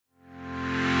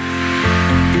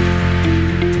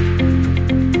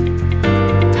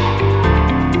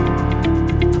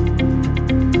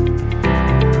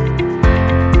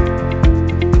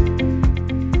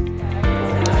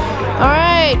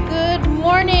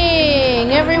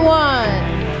everyone.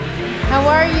 How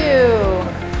are you?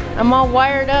 I'm all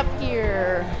wired up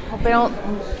here. Hope I don't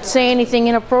say anything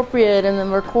inappropriate in the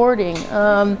recording.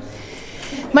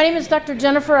 My name is Dr.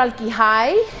 Jennifer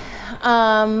Alquijay.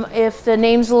 If the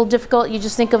name's a little difficult, you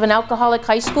just think of an alcoholic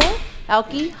high school,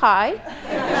 Alquijay.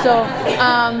 So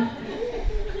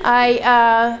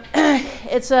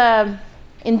it's a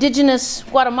indigenous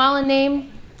Guatemalan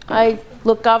name. I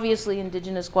look obviously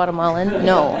indigenous Guatemalan.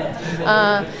 No.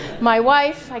 My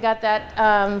wife, I got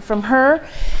that from her.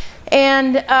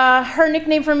 And her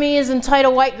nickname for me is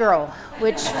entitled White Girl,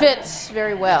 which fits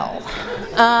very well.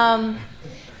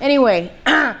 Anyway,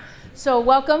 so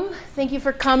welcome. Thank you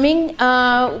for coming.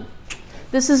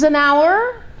 This is an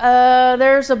hour.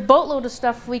 There's a boatload of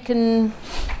stuff we can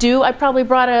do. I probably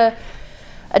brought a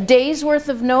day's worth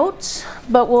of notes,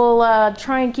 but we'll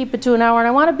try and keep it to an hour. And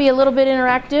I want to be a little bit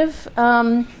interactive.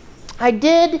 I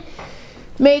did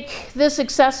make this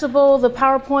accessible, the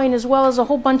PowerPoint, as well as a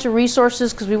whole bunch of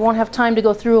resources, because we won't have time to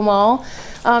go through them all.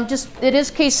 It is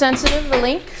case sensitive, the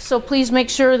link, so please make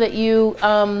sure that you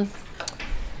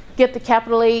get the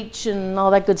capital H and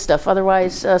all that good stuff.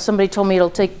 Otherwise, somebody told me it'll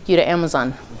take you to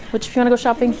Amazon, which if you want to go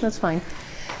shopping, that's fine.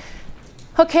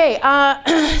 Okay,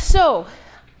 so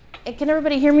can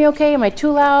everybody hear me okay? Am I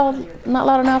too loud? Not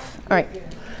loud enough? All right.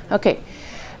 Okay.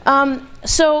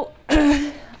 So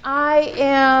I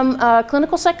am a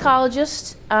clinical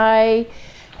psychologist. I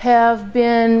have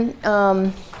been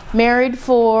married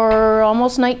for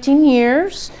almost 19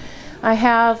 years. I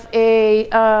have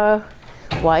a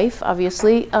wife,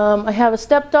 obviously. I have a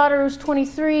stepdaughter who's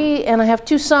 23, and I have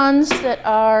two sons that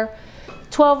are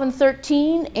 12 and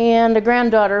 13, and a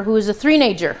granddaughter who is a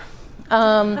three-nager.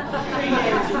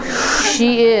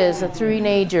 She is a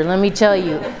three-nager, let me tell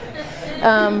you.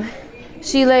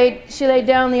 She laid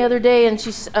down the other day, and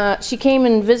she came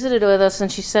and visited with us,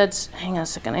 and she said, hang on a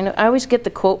second, I always get the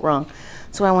quote wrong,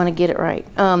 so I want to get it right.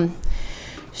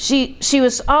 She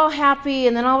was all happy,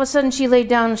 and then all of a sudden she laid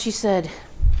down and she said,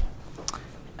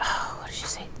 what did she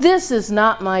say? This is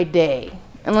not my day.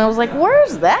 And I was like,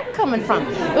 where's that coming from?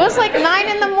 It was like 9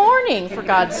 in the morning, for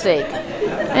God's sake.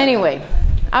 Anyway,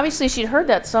 obviously she'd heard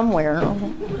that somewhere.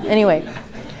 Anyway,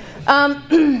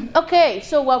 okay,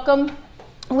 so welcome.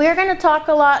 We're going to talk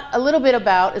a little bit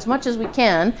about, as much as we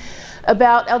can,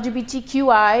 about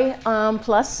LGBTQI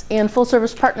plus and full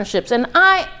service partnerships. And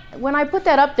when I put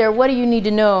that up there, what do you need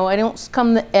to know? I don't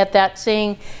come at that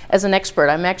saying as an expert.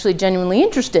 I'm actually genuinely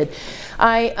interested.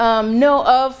 I know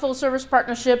of full service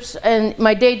partnerships, and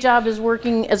my day job is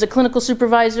working as a clinical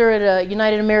supervisor at a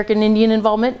United American Indian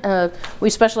Involvement. We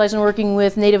specialize in working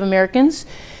with Native Americans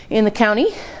in the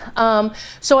county.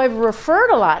 So I've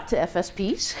referred a lot to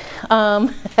FSPs.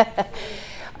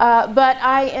 But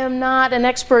I am not an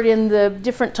expert in the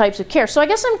different types of care. So I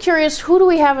guess I'm curious, who do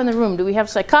we have in the room? Do we have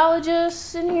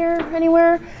psychologists in here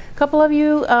anywhere? A couple of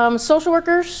you. Social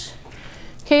workers?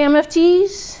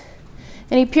 KMFTs?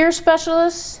 Any peer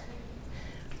specialists?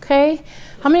 Okay.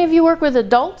 How many of you work with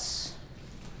adults?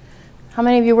 How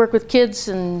many of you work with kids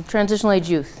and transitional age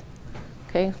youth?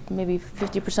 Okay, maybe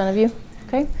 50% of you.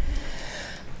 Okay.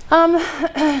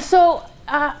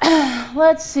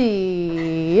 Let's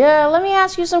see. Let me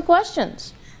ask you some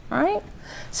questions. All right.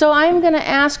 So I'm going to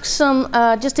ask some,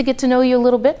 just to get to know you a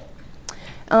little bit.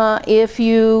 If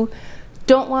you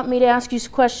don't want me to ask you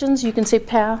some questions, you can say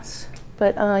pass.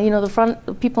 But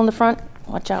the people in the front,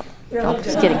 watch out. No,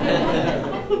 just kidding.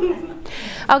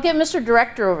 I'll get Mr.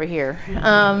 Director over here.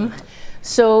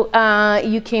 So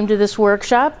you came to this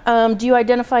workshop. Do you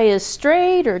identify as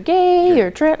straight or gay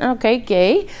or trans? Okay,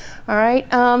 gay. All right.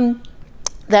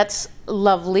 That's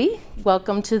lovely.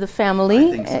 Welcome to the family.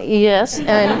 I think so. Yes,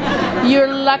 and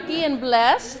you're lucky and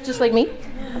blessed, just like me.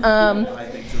 I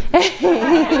think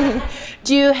so.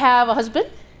 Do you have a husband?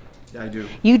 Yeah, I do.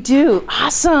 You do.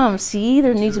 Awesome. See,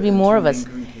 there needs to be more of us.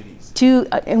 Maine Coon kitties. Two,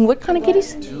 and what kind of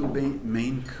kitties? Two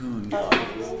Maine Coon.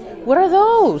 What are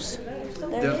those?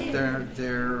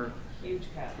 They're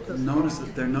known as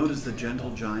the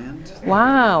gentle giant.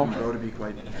 Wow. They grow to be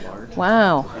quite large.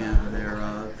 Wow. And they're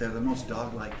the most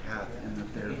dog-like cat in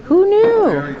that they're Who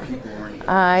knew? very people-oriented.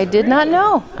 I did not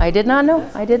know.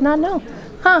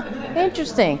 Huh.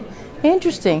 Interesting.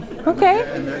 Okay.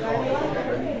 And they're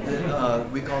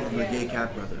called, we call them the Gay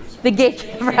Cat Brothers. The Gay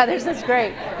Cat Brothers. That's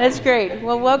great.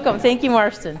 Well, welcome. Thank you,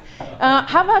 Marston.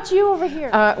 How about you over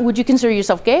here? Would you consider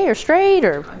yourself gay or straight?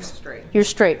 Or I'm straight. You're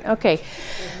straight. Okay.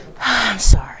 I'm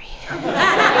sorry.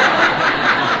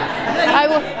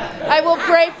 I will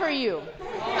pray for you.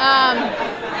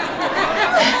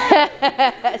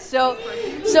 So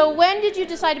So when did you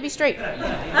decide to be straight?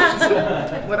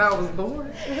 When I was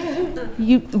born.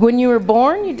 When you were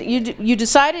born, you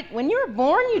decided. When you were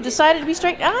born, you decided to be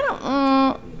straight. I don't.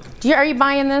 Are you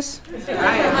buying this?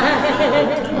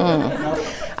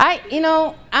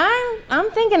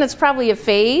 I'm thinking it's probably a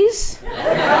phase.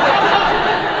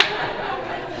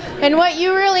 And what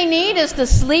you really need is to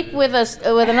sleep with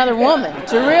another woman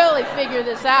to really figure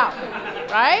this out,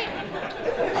 right?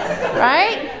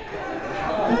 Right?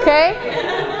 Okay.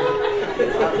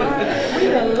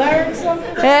 Learn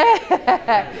something.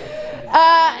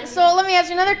 So let me ask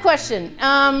you another question.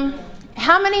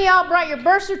 How many of y'all brought your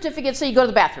birth certificate so you go to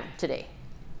the bathroom today?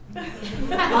 Wait,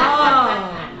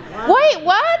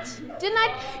 what?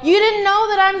 You didn't know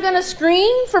that I'm going to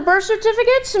screen for birth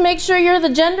certificates to make sure you're the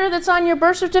gender that's on your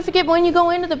birth certificate when you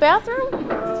go into the bathroom?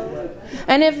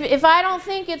 And if I don't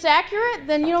think it's accurate,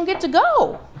 then you don't get to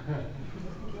go.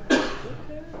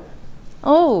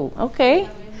 Oh, okay.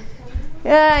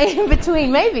 Yeah, in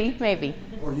between, maybe.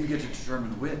 Or you get to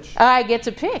determine which. I get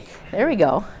to pick. There we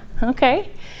go.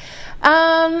 Okay.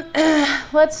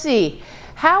 Let's see.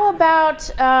 How about,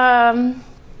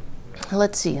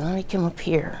 let's see, let me come up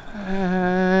here.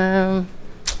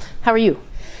 How are you?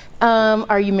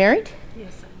 Are you married?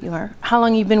 Yes. You are? How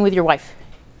long have you been with your wife?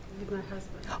 With my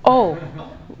husband. Oh,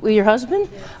 with your husband?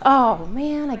 Oh,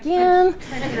 man, again.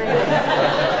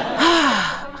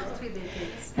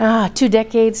 2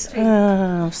 decades.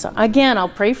 So again, I'll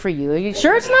pray for you. Are you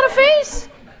sure it's not a phase?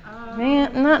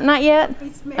 Man, not yet?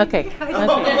 Okay.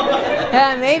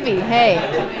 Yeah, maybe. Hey.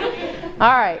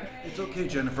 All right. It's okay,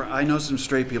 Jennifer. I know some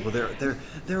straight people. They're okay.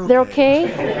 They're okay?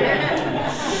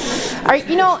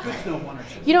 You know,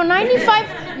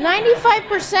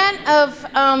 95% of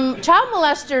child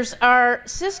molesters are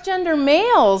cisgender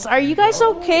males. Are you guys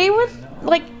okay with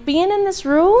being in this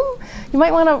room? You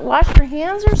might want to wash your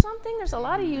hands or something. There's a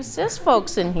lot of you cis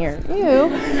folks in here.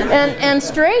 You and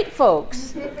straight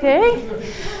folks. Okay?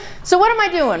 So what am I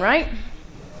doing, right?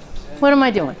 What am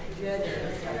I doing?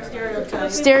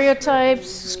 Stereotypes,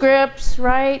 scripts,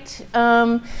 right?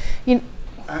 Actually,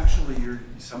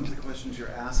 some of the questions you're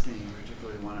asking,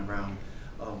 particularly one around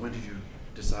when did you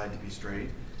decide to be straight,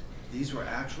 these were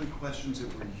actually questions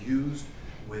that were used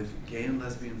with gay and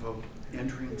lesbian folk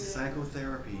entering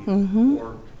psychotherapy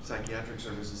or psychiatric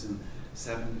services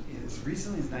as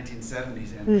recently as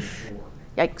 1970s and before.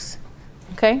 Yikes.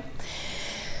 Okay.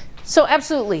 So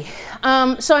absolutely.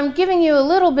 So I'm giving you a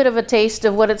little bit of a taste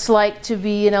of what it's like to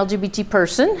be an LGBT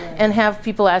person and have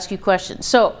people ask you questions.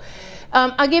 So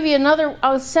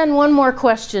I'll send one more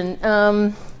question.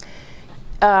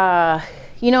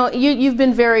 You've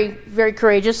been very, very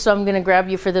courageous, so I'm going to grab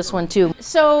you for this one too.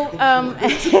 So,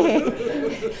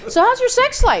 so how's your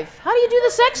sex life? How do you do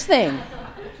the sex thing?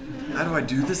 How do I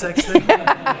do the sex thing?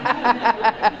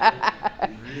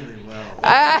 Really well.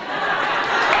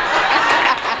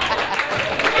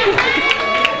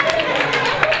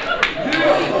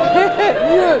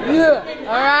 Yeah.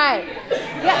 All right.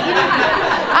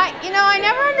 Yeah, I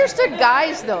never understood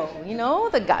guys though.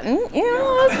 The gun.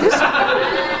 It's just,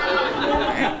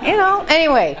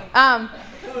 Anyway.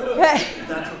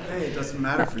 That's okay. It doesn't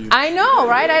matter for you. I know,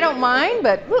 right? I don't mind,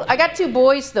 but I got 2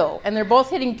 boys though, and they're both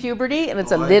hitting puberty, and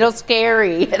it's a little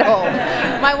scary at home.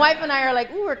 My wife and I are like,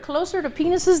 ooh, we're closer to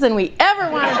penises than we ever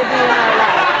wanted to be in our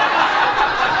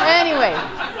life. Anyway,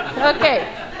 okay.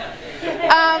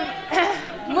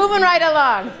 Moving right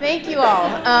along. Thank you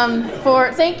all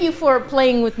thank you for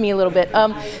playing with me a little bit.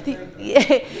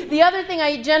 The other thing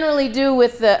I generally do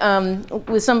with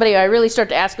somebody I really start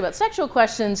to ask about sexual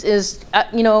questions is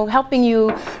helping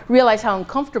you realize how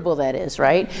uncomfortable that is,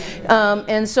 right?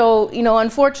 And so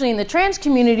unfortunately in the trans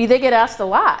community they get asked a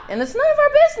lot, and it's none of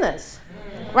our business,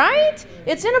 right?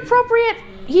 It's inappropriate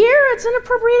here. It's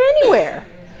inappropriate anywhere,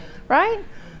 right?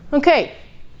 Okay.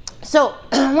 So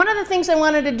one of the things I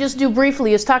wanted to just do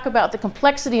briefly is talk about the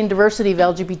complexity and diversity of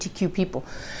LGBTQ people.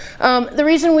 The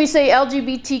reason we say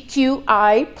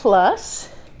LGBTQI+,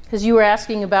 because you were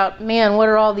asking about, man, what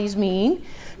do all these mean?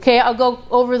 Okay, I'll go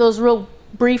over those real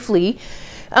briefly.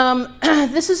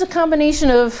 This is a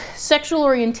combination of sexual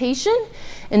orientation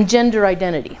and gender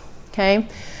identity, okay?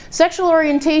 Sexual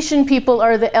orientation people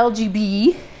are the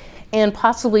LGB and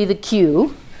possibly the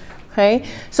Q. Okay,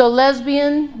 so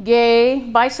lesbian, gay,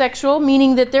 bisexual,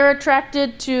 meaning that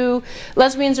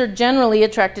lesbians are generally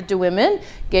attracted to women,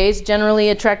 gays generally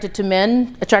attracted to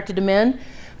men.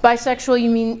 Bisexual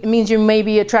means you may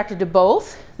be attracted to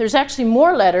both. There's actually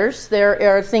more letters. There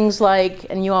are things like,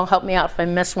 and you all help me out if I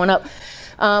mess one up.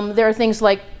 There are things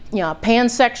like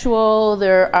pansexual.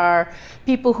 There are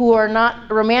people who are not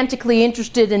romantically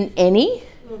interested in any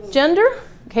gender.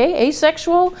 okay,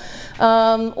 asexual,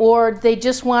 or they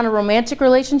just want a romantic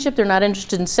relationship, they're not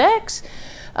interested in sex.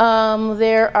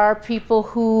 There are people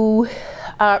who,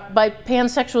 by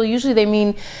pansexual, usually they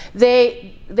mean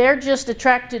they're just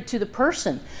attracted to the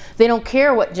person. They don't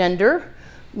care what gender,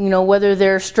 whether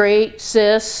they're straight,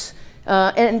 cis.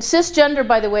 And cisgender,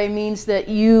 by the way, means that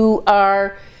you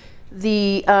are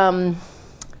the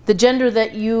gender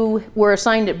that you were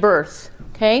assigned at birth,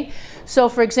 okay? So,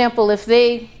 for example, if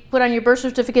they put on your birth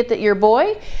certificate that you're a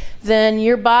boy, then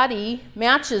your body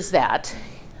matches that,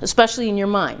 especially in your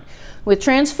mind. With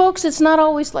trans folks, it's not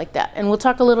always like that, and we'll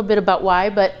talk a little bit about why,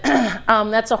 but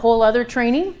that's a whole other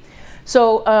training.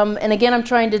 So, and again, I'm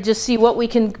trying to just see what we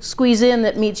can squeeze in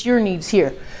that meets your needs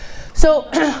here. So,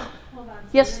 Hold on. So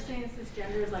yes? You're saying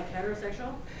cisgender is like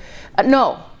heterosexual?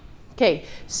 No. Okay,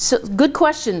 so good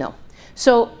question though.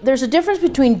 So there's a difference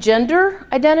between gender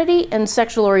identity and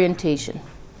sexual orientation.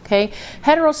 Okay,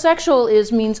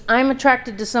 heterosexual means I'm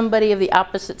attracted to somebody of the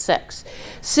opposite sex.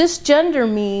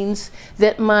 Cisgender means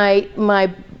that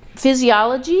my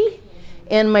physiology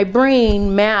and my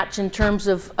brain match in terms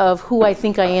of who I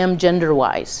think I am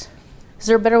gender-wise. Is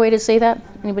there a better way to say that?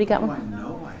 Anybody got one? I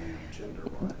know I am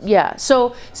gender-wise. Yeah,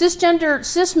 so cisgender,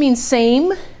 cis means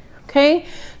same, okay?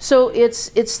 So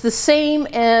it's the same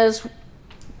as,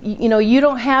 you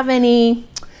don't have any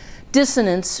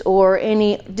dissonance or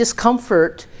any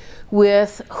discomfort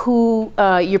with who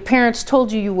your parents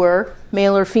told you were,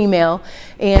 male or female,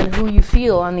 and who you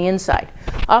feel on the inside.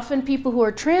 Often people who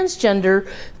are transgender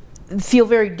feel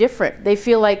very different. They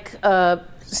feel like,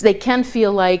 they can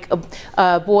feel like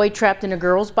a boy trapped in a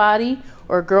girl's body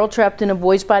or a girl trapped in a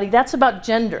boy's body. That's about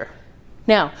gender.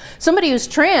 Now, somebody who's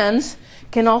trans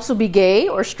can also be gay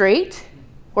or straight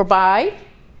or bi,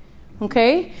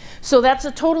 okay? So that's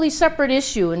a totally separate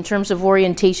issue in terms of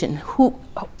orientation.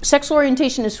 Sexual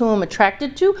orientation is who I'm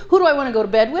attracted to. Who do I want to go to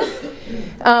bed with?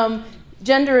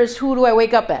 Gender is who do I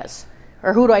wake up as?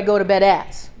 Or who do I go to bed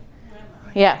as?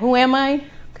 Yeah, who am I?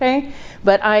 Okay?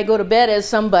 But I go to bed as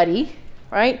somebody,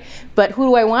 right? But who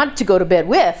do I want to go to bed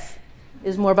with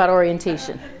is more about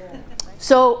orientation.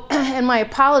 So, and my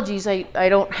apologies, I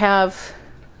don't have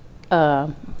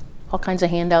all kinds of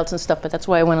handouts and stuff, but that's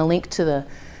why I want to link to the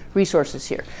resources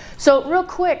here. So real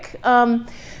quick, we're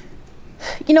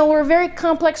a very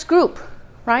complex group,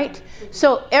 right?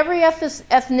 So every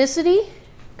ethnicity,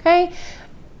 okay,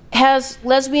 has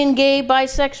lesbian, gay,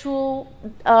 bisexual,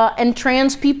 and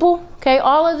trans people, okay?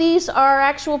 All of these are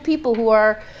actual people who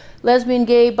are lesbian,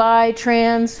 gay, bi,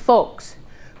 trans folks,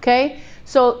 okay?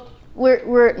 So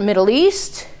we're Middle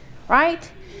East,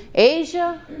 right?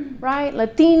 Asia, right?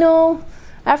 Latino,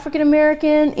 African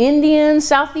American, Indian,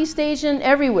 Southeast Asian,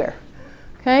 everywhere,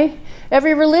 okay?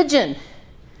 Every religion,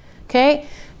 okay?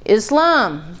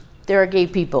 Islam, there are gay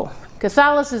people.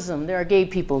 Catholicism, there are gay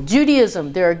people.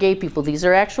 Judaism, there are gay people. These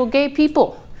are actual gay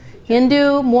people.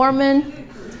 Hindu, Mormon,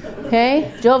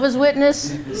 okay? Jehovah's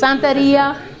Witness,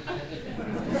 Santeria,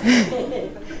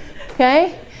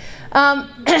 okay?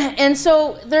 And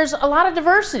so there's a lot of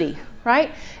diversity,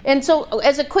 right? And so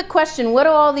as a quick question, what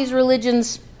do all these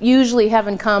religions usually have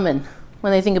in common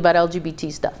when they think about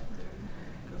LGBT stuff?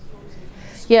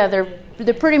 Yeah,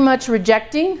 they're pretty much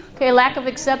rejecting, okay, lack of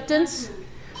acceptance,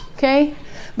 okay?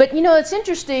 But it's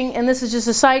interesting, and this is just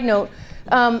a side note,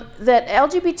 that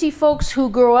LGBT folks who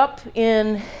grow up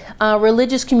in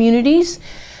religious communities,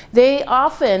 they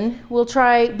often will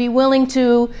be willing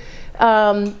to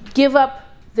give up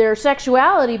their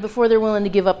sexuality before they're willing to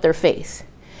give up their faith.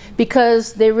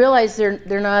 Because they realize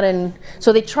they're not in,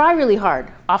 so they try really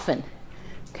hard, often,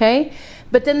 okay?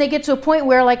 But then they get to a point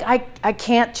where, like, I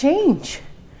can't change.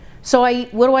 So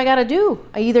what do I got to do?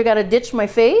 I either got to ditch my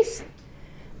faith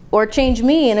or change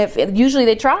me, and usually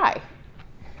they try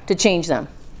to change them,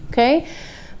 okay?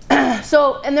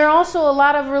 So, and there are also a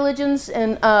lot of religions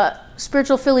and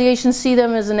spiritual affiliations see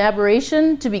them as an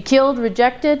aberration, to be killed,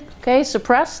 rejected, okay,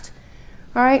 suppressed,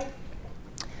 all right?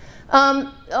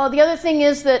 The other thing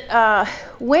is that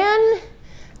when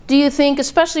do you think,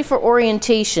 especially for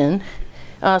orientation,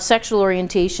 sexual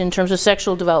orientation in terms of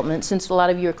sexual development, since a lot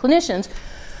of you are clinicians,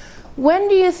 when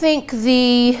do you think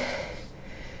the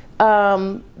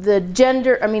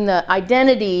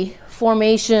identity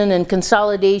formation and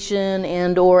consolidation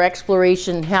and or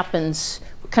exploration happens?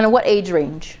 Kind of what age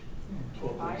range?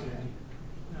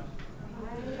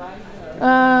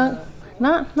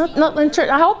 Not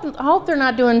I hope they're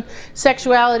not doing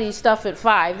sexuality stuff at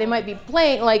 5. They might be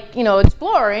playing,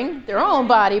 exploring their own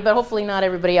body, but hopefully not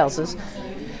everybody else's.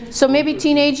 So maybe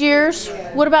teenage years.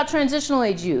 What about transitional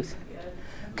age youth?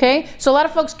 Okay, so a lot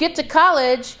of folks get to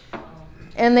college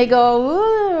and they go,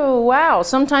 ooh, wow,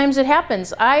 sometimes it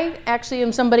happens. I actually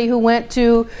am somebody who went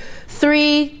to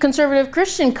 3 conservative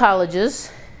Christian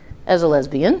colleges as a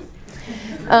lesbian.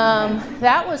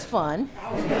 That was fun.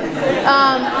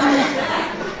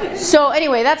 So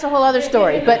anyway, that's a whole other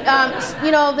story. But,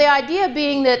 the idea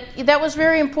being that was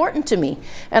very important to me.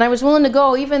 And I was willing to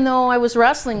go even though I was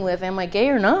wrestling with, am I gay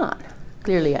or not?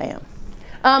 Clearly I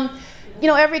am.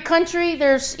 Every country,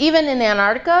 even in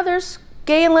Antarctica, there's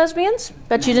gay and lesbians.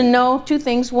 Bet you didn't know 2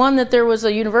 things. One, that there was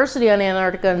a university on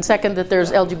Antarctica, and second, that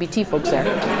there's LGBT folks there.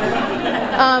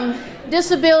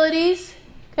 Disabilities,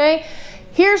 okay?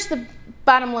 Here's the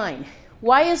bottom line.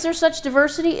 Why is there such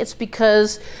diversity? It's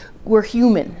because we're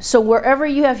human. So wherever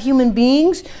you have human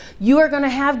beings, you are going to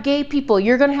have gay people.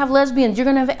 You're going to have lesbians. You're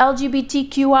going to have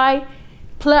LGBTQI+.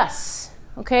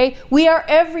 Okay? We are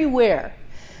everywhere.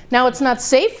 Now, it's not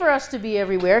safe for us to be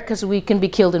everywhere because we can be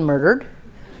killed and murdered.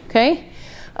 Okay?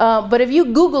 But if you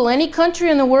Google any country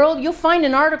in the world, you'll find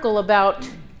an article about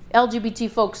LGBT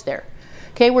folks there.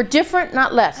 Okay, we're different,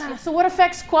 not less. So what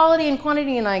affects quality and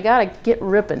quantity? And I gotta get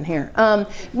ripping here.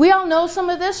 We all know some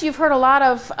of this. You've heard a lot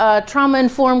of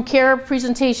trauma-informed care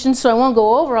presentations, so I won't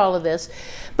go over all of this.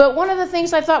 But one of the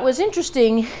things I thought was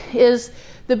interesting is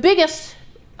the biggest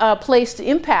place to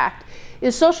impact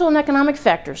is social and economic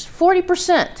factors,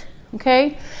 40%,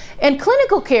 okay? And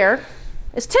clinical care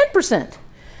is 10%.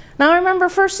 Now I remember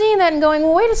first seeing that and going,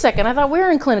 well, wait a second, I thought we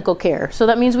were in clinical care, so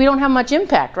that means we don't have much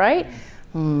impact, right?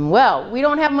 Well, we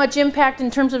don't have much impact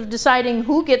in terms of deciding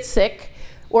who gets sick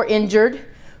or injured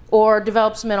or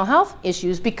develops mental health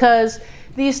issues because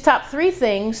these top 3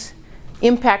 things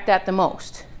impact that the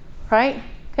most, right?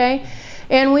 Okay?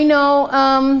 And we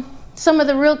know some of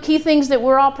the real key things that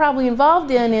we're all probably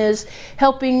involved in is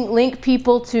helping link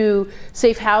people to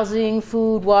safe housing,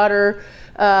 food, water,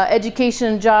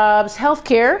 education, jobs,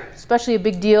 healthcare, especially a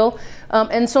big deal,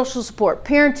 and social support,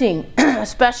 parenting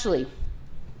especially.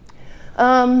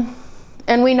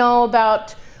 And we know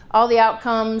about all the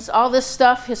outcomes, all this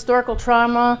stuff, historical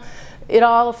trauma, it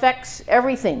all affects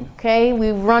everything, okay?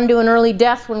 We run to an early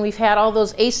death when we've had all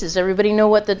those ACEs. Everybody know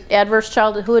what the Adverse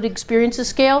Childhood Experiences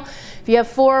Scale? If you have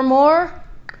 4 or more,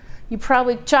 you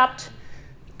probably chopped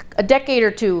a decade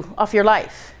or 2 off your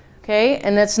life, okay?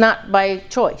 And that's not by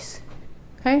choice,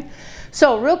 okay?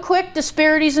 So real quick,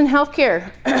 disparities in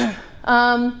healthcare.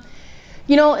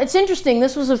 It's interesting.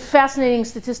 This was a fascinating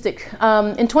statistic.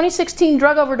 In 2016,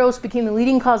 drug overdose became the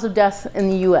leading cause of death in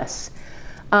the U.S.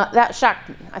 That shocked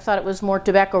me. I thought it was more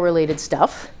tobacco-related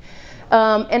stuff.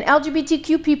 And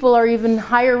LGBTQ people are even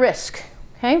higher risk,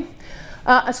 okay?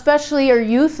 Especially our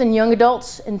youth and young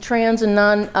adults and trans and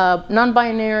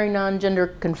non-binary, non-gender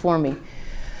conforming.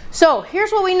 So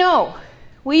here's what we know.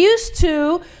 We used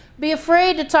to be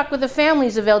afraid to talk with the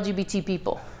families of LGBT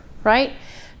people, right?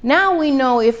 Now we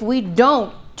know if we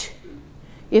don't,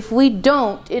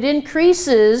 it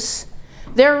increases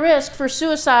their risk for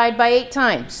suicide by 8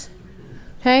 times,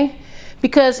 okay?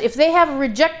 Because if they have a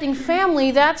rejecting family,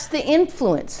 that's the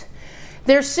influence.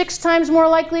 They're 6 times more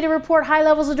likely to report high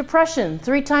levels of depression,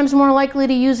 3 times more likely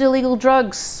to use illegal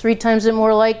drugs, 3 times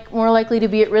more likely to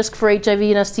be at risk for HIV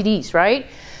and STDs, right?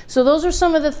 So those are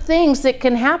some of the things that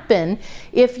can happen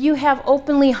if you have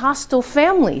openly hostile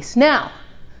families. Now,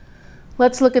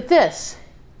 let's look at this.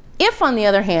 If, on the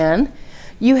other hand,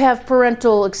 you have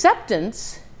parental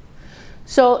acceptance,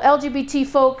 so LGBT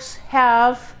folks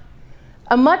have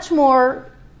a much more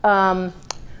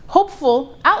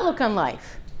hopeful outlook on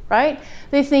life, right?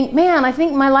 They think, man, I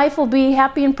think my life will be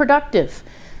happy and productive.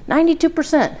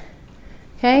 92%,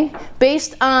 okay?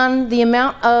 Based on the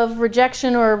amount of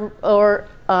rejection or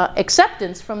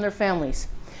acceptance from their families.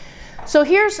 So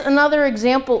here's another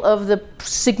example of the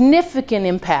significant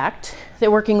impact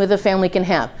that working with a family can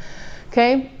have,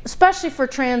 okay? Especially for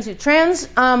trans youth. Trans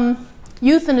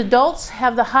youth and adults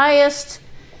have the highest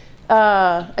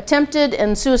attempted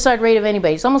and suicide rate of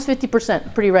anybody. It's almost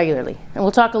 50% pretty regularly, and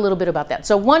we'll talk a little bit about that.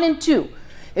 So 1 in 2.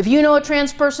 If you know a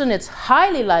trans person, it's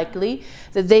highly likely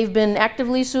that they've been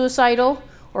actively suicidal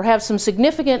or have some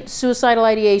significant suicidal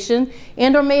ideation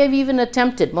and or may have even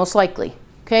attempted, most likely,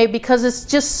 okay? Because it's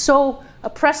just so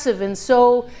oppressive and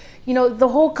so, the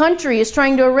whole country is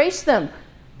trying to erase them,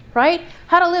 right?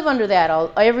 How to live under that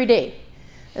every day.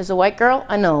 As a white girl,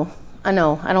 I know. I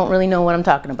don't really know what I'm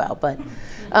talking about, but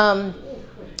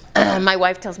my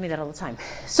wife tells me that all the time.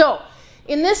 So,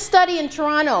 in this study in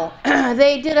Toronto,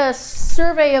 they did a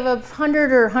survey of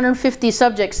 100 or 150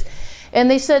 subjects, and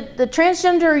they said the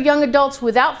transgender young adults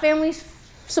without family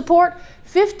support,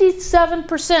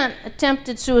 57%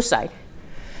 attempted suicide.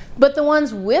 But the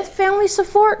ones with family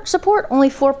support only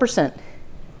 4%.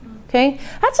 Okay?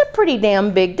 That's a pretty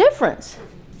damn big difference.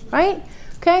 right?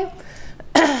 Okay.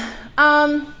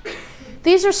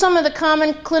 These are some of the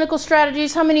common clinical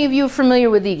strategies. How many of you are familiar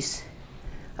with these?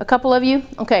 A couple of you?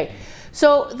 Okay.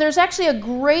 So there's actually a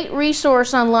great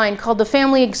resource online called the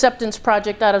Family Acceptance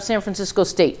Project out of San Francisco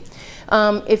State.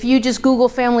 If you just Google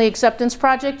Family Acceptance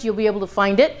Project, you'll be able to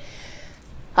find it.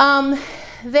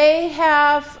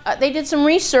 They did some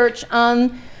research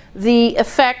on the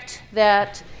effect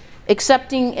that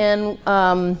accepting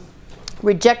and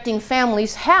rejecting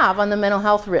families have on the mental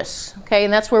health risks. Okay,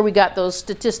 and that's where we got those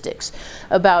statistics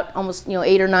about almost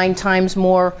 8 or 9 times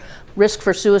more risk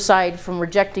for suicide from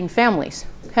rejecting families.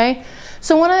 Okay,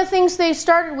 so one of the things they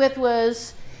started with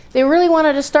was they really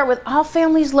wanted to start with all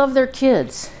families love their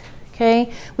kids.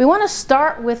 Okay, we want to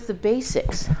start with the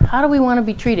basics. How do we want to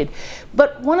be treated?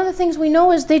 But one of the things we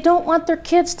know is they don't want their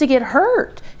kids to get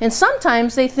hurt, and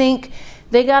sometimes they think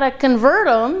they got to convert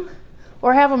them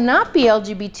or have them not be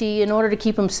LGBT in order to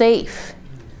keep them safe.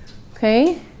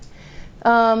 Okay,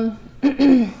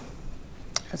 let's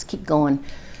keep going.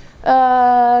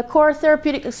 Core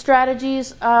therapeutic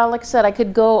strategies. Like I said, I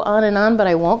could go on and on, but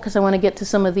I won't because I want to get to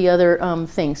some of the other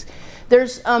things.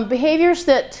 There's behaviors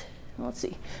that,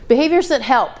 behaviors that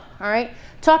help, all right?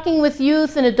 Talking with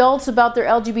youth and adults about their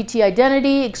LGBT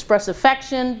identity, express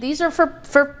affection. These are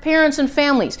for parents and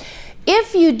families.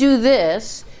 If you do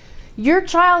this, your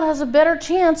child has a better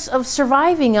chance of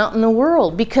surviving out in the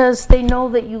world because they know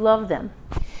that you love them.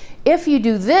 If you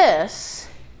do this,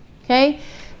 okay,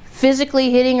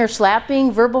 physically hitting or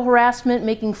slapping, verbal harassment,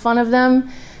 making fun of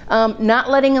them, not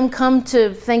letting them come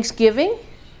to Thanksgiving,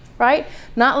 right?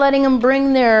 Not letting them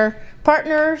bring their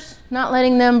partners, not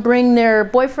letting them bring their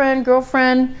boyfriend,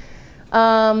 girlfriend,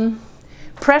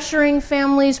 pressuring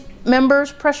families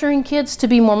members, pressuring kids to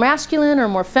be more masculine or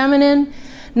more feminine,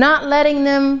 not letting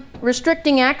them,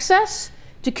 restricting access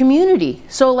to community.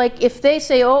 So like if they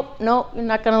say, oh, no, you're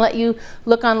not going to let you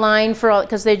look online for all,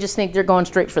 because they just think they're going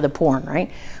straight for the porn,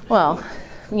 right? Well,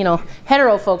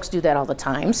 hetero folks do that all the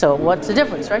time, so what's the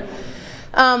difference, right?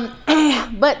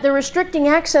 But they're restricting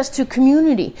access to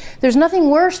community. There's nothing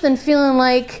worse than feeling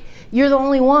like you're the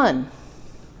only one,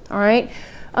 all right?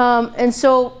 And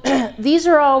so these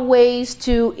are all ways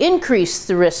to increase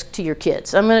the risk to your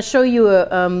kids. I'm going to show you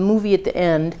a movie at the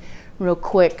end real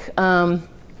quick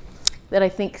that I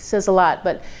think says a lot.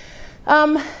 But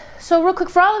so real quick,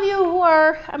 for all of you who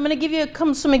are, I'm going to give you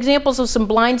some examples of some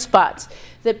blind spots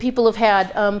that people have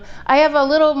had. I have a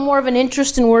little more of an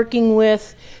interest in working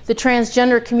with the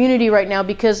transgender community right now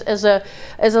because as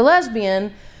a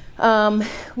lesbian,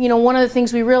 one of the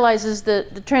things we realize is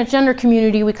that the transgender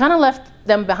community, we kind of left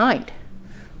them behind,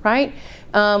 right?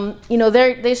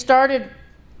 They started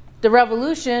the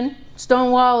revolution,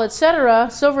 Stonewall, etc.,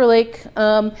 Silver Lake,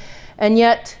 and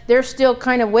yet they're still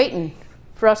kind of waiting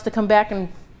for us to come back and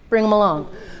bring them along,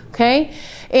 okay?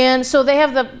 And so they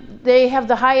have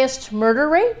the highest murder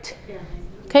rate,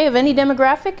 okay, of any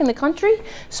demographic in the country,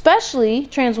 especially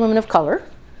trans women of color,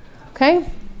 okay?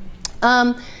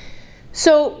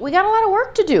 So we got a lot of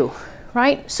work to do,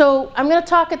 right? So I'm going to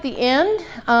talk at the end.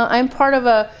 I'm part of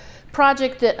a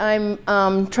project that I'm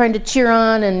trying to cheer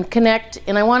on and connect,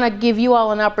 and I want to give you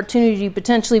all an opportunity to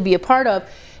potentially be a part of.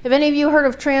 Have any of you heard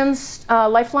of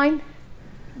Lifeline?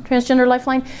 Transgender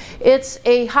Lifeline? It's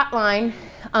a hotline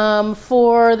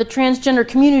for the transgender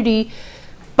community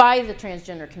by the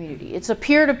transgender community. It's a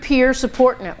peer-to-peer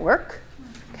support network,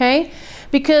 okay?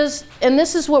 Because, and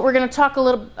this is what we're going to talk a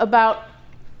little about,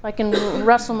 if I can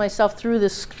wrestle myself through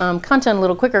this content a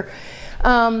little quicker.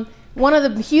 One of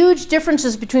the huge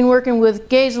differences between working with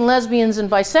gays and lesbians and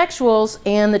bisexuals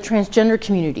and the transgender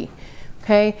community,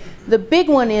 okay? The big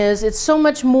one is it's so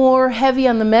much more heavy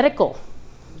on the medical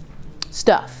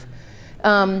stuff.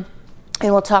 And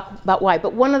we'll talk about why.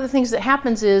 But one of the things that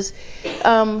happens is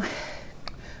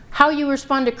how you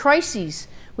respond to crises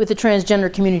with the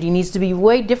transgender community needs to be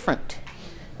way different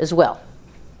as well,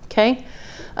 okay?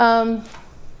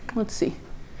 Let's see.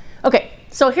 Okay,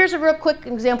 so here's a real quick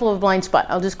example of a blind spot.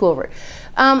 I'll just go over it.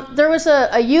 There was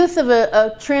a youth of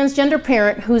a transgender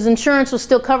parent whose insurance was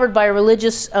still covered by a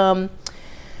religiously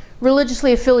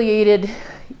affiliated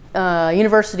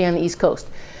university on the East Coast.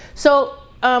 So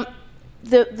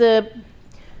the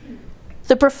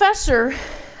professor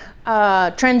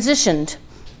transitioned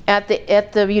at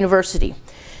the university.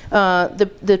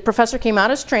 The professor came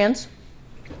out as trans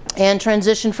and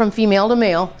transitioned from female to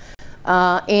male.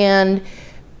 And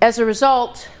as a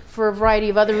result, for a variety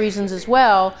of other reasons as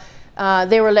well,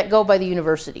 they were let go by the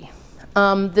university.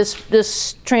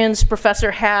 This trans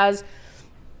professor has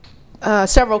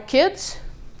several kids,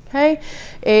 okay?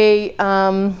 A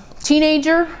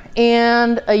teenager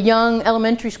and a young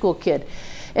elementary school kid.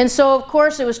 And so, of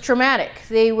course, it was traumatic.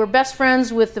 They were best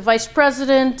friends with the vice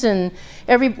president and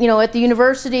at the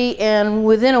university, and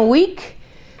within a week,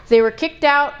 they were kicked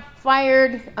out,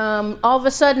 fired. All of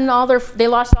a sudden, they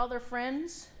lost all their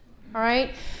friends, all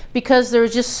right, because there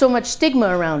was just so much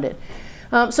stigma around it.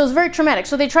 So it was very traumatic.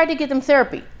 So they tried to get them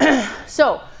therapy.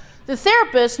 So the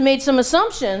therapist made some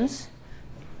assumptions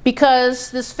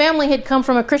because this family had come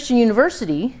from a Christian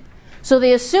university, so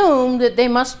they assumed that they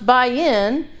must buy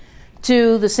in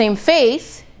to the same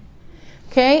faith,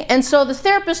 okay? And so the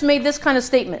therapist made this kind of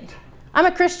statement. I'm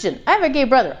a Christian. I have a gay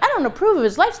brother. I don't approve of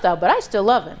his lifestyle, but I still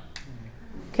love him,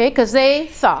 okay? Because they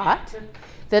thought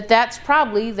that that's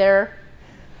probably their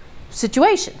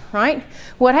situation, right?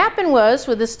 What happened was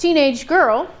with this teenage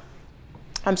girl,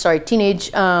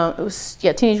 teenage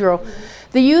girl,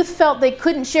 the youth felt they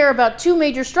couldn't share about two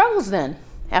major struggles then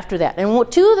after that.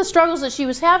 And two of the struggles that she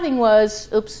was having was,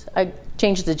 I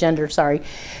changed the gender, sorry.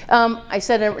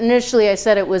 Initially I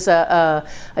said it was a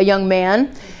young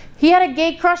man. He had a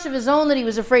gay crush of his own that he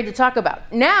was afraid to talk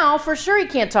about. Now, for sure he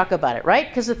can't talk about it, right?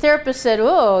 Because the therapist said,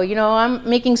 I'm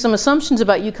making some assumptions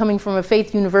about you coming from a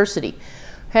faith university,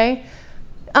 okay?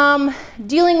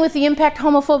 Dealing with the impact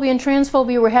homophobia and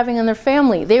transphobia were having on their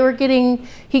family.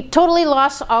 He totally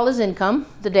lost all his income,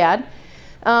 the dad.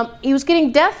 He was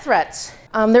getting death threats.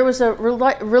 There was a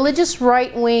religious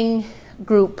right-wing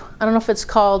group, I don't know if it's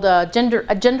called Gender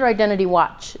Identity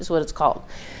Watch is what it's called.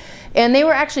 And they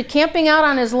were actually camping out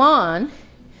on his lawn,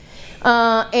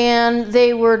 and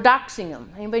they were doxing him.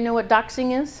 Anybody know what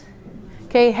doxing is?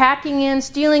 Okay, hacking in,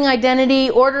 stealing identity,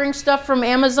 ordering stuff from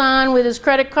Amazon with his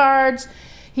credit cards.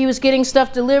 He was getting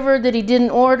stuff delivered that he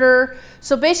didn't order.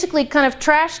 So basically kind of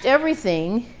trashed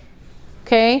everything,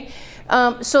 okay?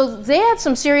 So they had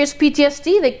some serious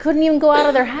PTSD. They couldn't even go out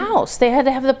of their house. They had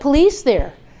to have the police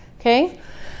there, okay?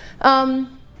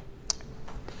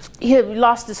 He had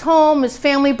lost his home. His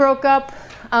family broke up.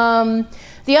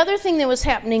 The other thing that was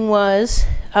happening was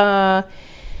the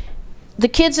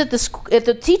kids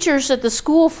the teachers at the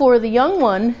school for the young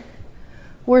one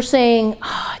were saying,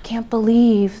 I can't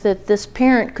believe that this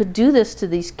parent could do this to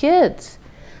these kids.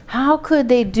 How could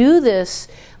they do this?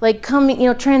 Like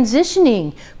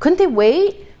transitioning. Couldn't they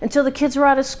wait until the kids were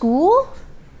out of school?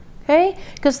 Okay?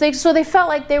 Because they felt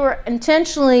like they were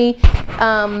intentionally, what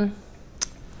am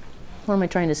I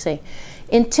trying to say?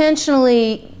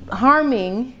 Intentionally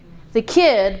harming the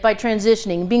kid by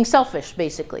transitioning, being selfish,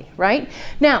 basically, right?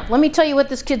 Now, let me tell you what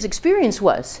this kid's experience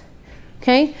was.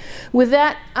 Okay? With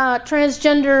that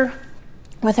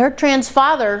with her trans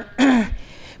father,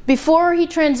 before he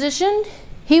transitioned,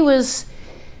 he was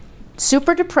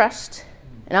super depressed,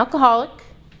 an alcoholic,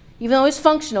 even though he's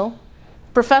functional,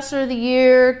 professor of the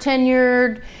year,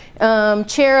 tenured,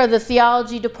 chair of the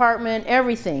theology department,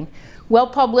 everything. Well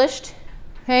published,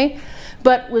 okay?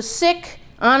 But was sick,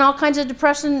 on all kinds of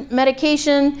depression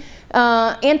medication.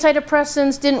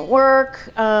 Antidepressants didn't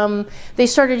work. They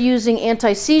started using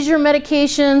anti-seizure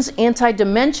medications,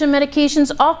 anti-dementia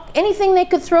medications, anything they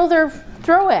could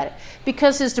throw at it,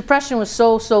 because his depression was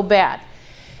so bad.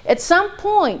 At some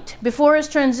point before his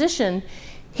transition,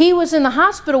 he was in the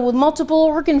hospital with multiple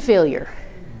organ failure.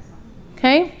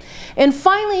 Okay? And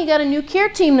finally he got a new care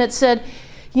team that said,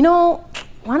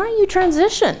 why don't you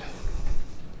transition?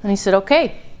 And he said,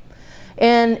 okay.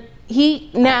 And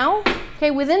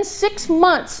within 6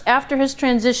 months after his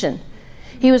transition,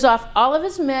 he was off all of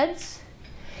his meds,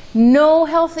 no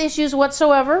health issues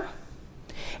whatsoever,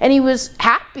 and he was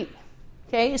happy.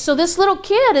 Okay? So this little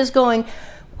kid is going,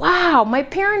 wow, my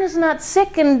parent is not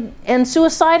sick and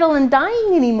suicidal and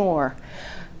dying anymore.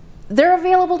 They're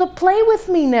available to play with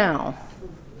me now.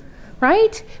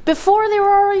 Right? Before they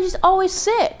were always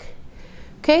sick.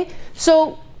 Okay?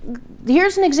 So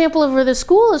here's an example of where the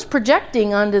school is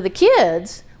projecting onto the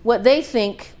kids what they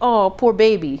think, oh, poor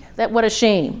baby, what a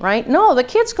shame, right? No, the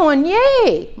kid's going,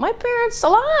 yay, my parent's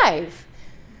alive.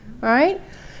 All right?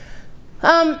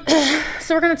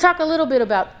 So we're going to talk a little bit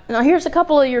about, now here's a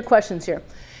couple of your questions here.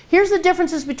 Here's the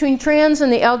differences between trans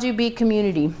and the LGBT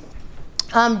community.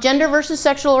 Gender versus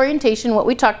sexual orientation, what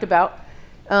we talked about.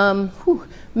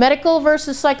 Medical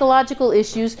versus psychological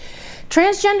issues.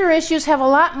 Transgender issues have a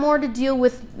lot more to deal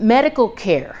with medical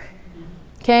care.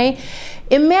 Okay?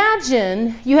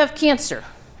 Imagine you have cancer.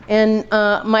 And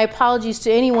my apologies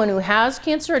to anyone who has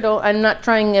cancer. I'm not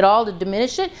trying at all to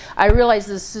diminish it. I realize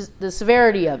the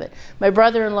severity of it. My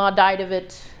brother-in-law died of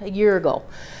it a year ago.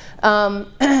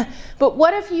 But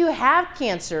what if you have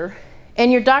cancer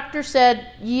and your doctor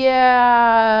said,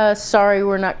 yeah, sorry,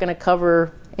 we're not going to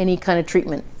cover any kind of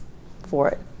treatment for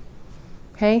it.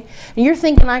 Okay? And you're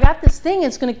thinking, I got this thing,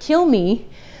 it's going to kill me.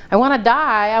 I want to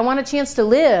die. I want a chance to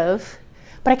live.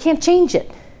 but I can't change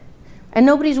it. And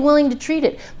nobody's willing to treat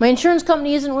it. My insurance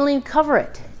company isn't willing to cover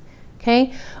it.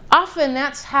 Okay? Often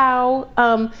that's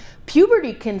how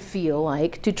puberty can feel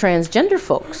like to transgender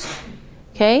folks.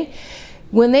 Okay?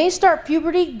 When they start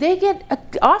puberty, they get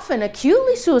often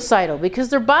acutely suicidal because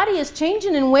their body is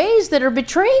changing in ways that are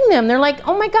betraying them. They're like,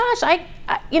 oh my gosh,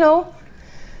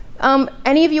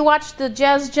 any of you watched the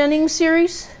Jazz Jennings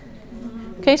series?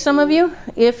 Okay, some of you.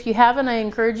 If you haven't, I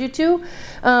encourage you to.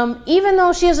 Even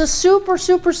though she has a super,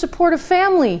 super supportive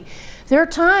family, there are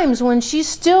times when she's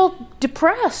still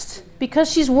depressed because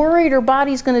she's worried her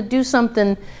body's going to do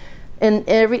something and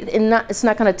it's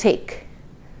not going to take.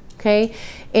 Okay,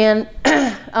 and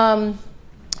the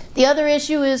other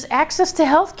issue is access to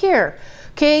health care.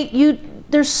 Okay,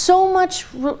 there's so much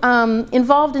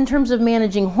involved in terms of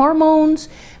managing hormones,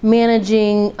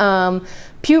 managing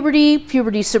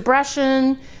puberty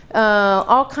suppression,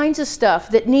 all kinds of stuff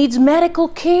that needs medical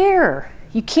care.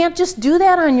 You can't just do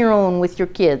that on your own with your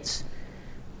kids.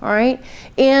 All right,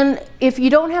 and if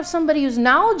you don't have somebody who's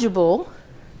knowledgeable,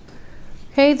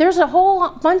 okay, there's a whole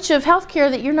bunch of health care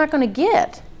that you're not going to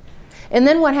get. And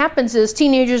then what happens is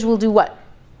teenagers will do what?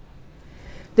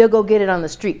 They'll go get it on the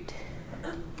street.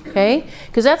 Okay?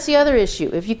 Because that's the other issue.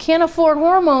 If you can't afford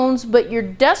hormones, but you're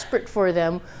desperate for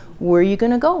them, where are you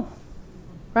going to go?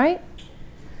 Right?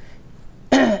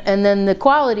 And then the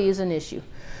quality is an issue.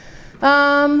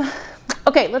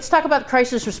 Okay, let's talk about the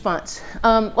crisis response.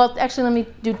 Well, actually, let me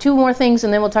do two more things,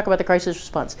 and then we'll talk about the crisis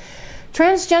response.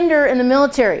 Transgender in the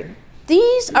military.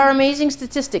 These are amazing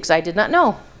statistics I did not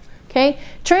know. Okay,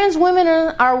 trans women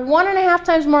are 1.5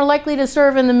 times more likely to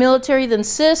serve in the military than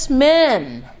cis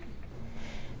men.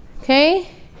 Okay,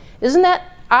 isn't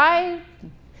that, I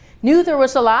knew there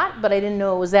was a lot, but I didn't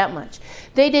know it was that much.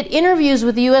 They did interviews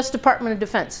with the U.S. Department of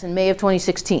Defense in May of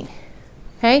 2016.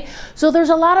 Okay, so there's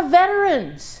a lot of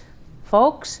veterans,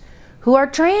 folks, who are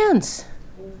trans.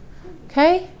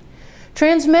 Okay,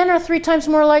 trans men are 3 times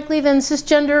more likely than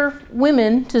cisgender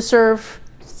women to serve.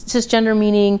 Cisgender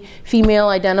meaning female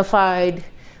identified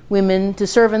women to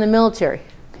serve in the military.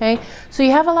 Okay, so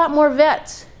you have a lot more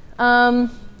vets. There are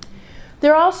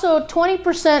also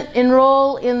 20%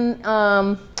 enroll in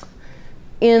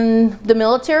the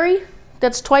military.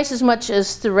 That's twice as much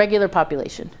as the regular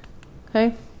population.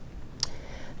 Okay.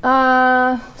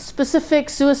 Specific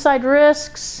suicide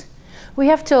risks. We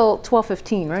have till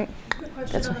 12:15, right? Quick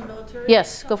question on the military.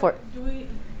 Yes, go for it.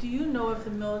 Do you know if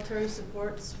the military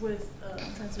supports with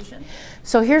transition?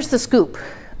 So here's the scoop,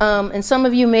 and some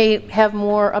of you may have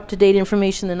more up-to-date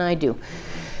information than I do.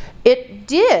 It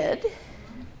did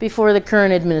before the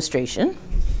current administration,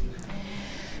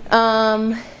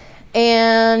 and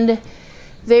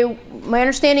my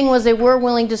understanding was they were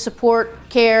willing to support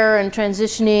care and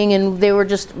transitioning, and they were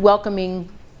just welcoming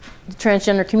the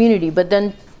transgender community. But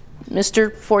then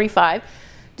Mr. 45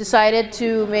 decided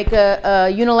to make a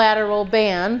unilateral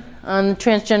ban on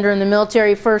transgender in the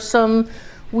military for some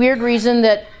weird reason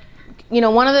that,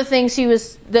 one of the things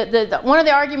one of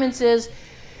the arguments is,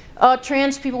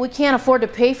 trans people, we can't afford to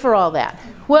pay for all that.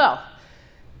 Well,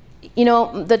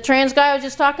 the trans guy I was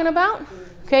just talking about,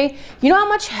 okay, you know how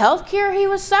much health care he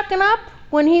was sucking up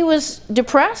when he was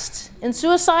depressed and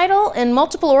suicidal and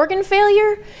multiple organ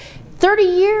failure? 30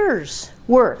 years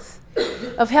worth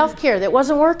of health care that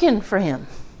wasn't working for him.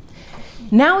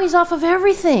 Now he's off of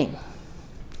everything.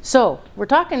 So we're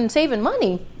talking saving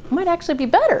money. It might actually be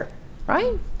better,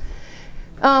 right?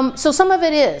 So some of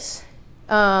it is.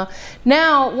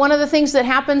 Now, one of the things that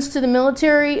happens to the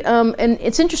military, and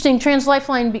it's interesting, Trans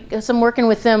Lifeline, because I'm working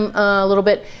with them a little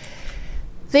bit,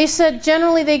 they said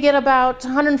generally they get about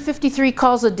 153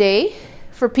 calls a day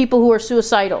for people who are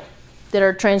suicidal that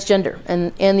are transgender.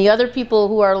 And the other people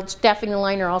who are staffing the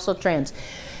line are also trans.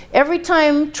 Every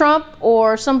time Trump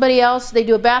or somebody else, they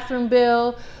do a bathroom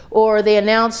bill or they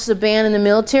announce a ban in the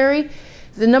military,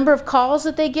 the number of calls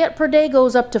that they get per day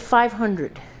goes up to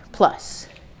 500 plus.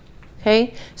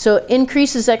 Okay, so it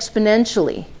increases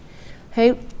exponentially.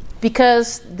 Okay,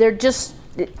 because they're just,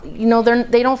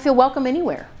 they don't feel welcome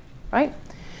anywhere, right?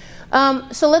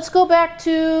 So let's go back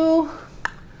to,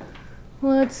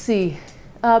 let's see,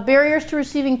 barriers to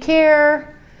receiving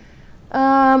care.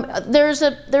 There's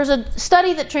a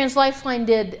study that Trans Lifeline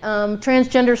did,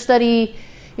 transgender study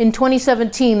in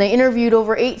 2017. They interviewed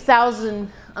over 8,000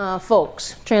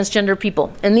 folks, transgender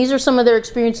people, and these are some of their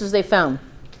experiences they found.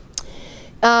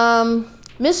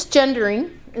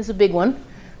 Misgendering is a big one.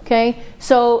 Okay,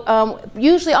 so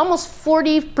usually almost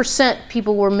 40%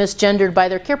 people were misgendered by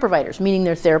their care providers, meaning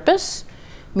their therapists,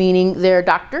 meaning their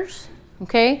doctors,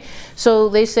 Okay, so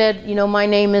they said, my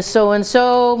name is so and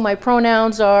so. My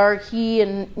pronouns are he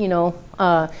and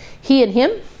he and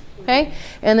him. Okay,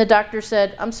 and the doctor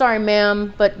said, I'm sorry,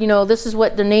 ma'am, but this is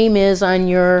what the name is on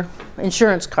your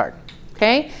insurance card.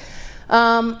 Okay,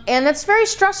 and that's very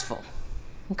stressful.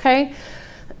 Okay,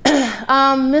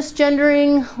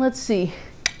 misgendering. Let's see.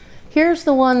 Here's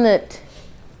the one that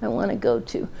I want to go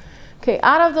to. Okay,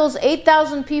 out of those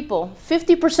 8,000 people,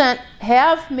 50%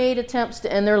 have made attempts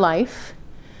to end their life.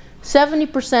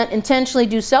 70% intentionally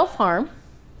do self-harm,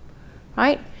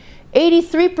 right?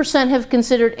 83% have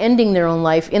considered ending their own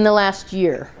life in the last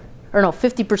year. Or no,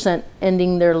 50%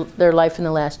 ending their life in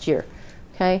the last year,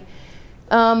 okay?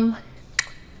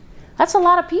 That's a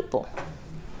lot of people,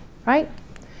 right?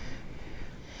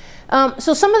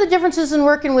 So some of the differences in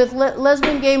working with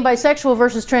lesbian, gay, and bisexual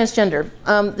versus transgender.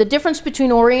 The difference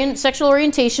between sexual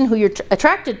orientation, who you're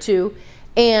attracted to,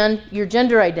 and your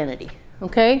gender identity,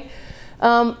 okay?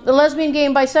 The lesbian, gay,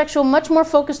 and bisexual, much more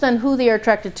focused on who they are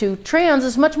attracted to. Trans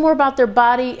is much more about their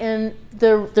body and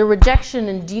the rejection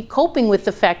and coping with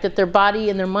the fact that their body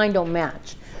and their mind don't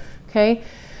match, okay?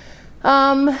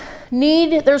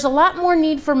 There's a lot more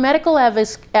need for medical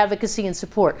advocacy and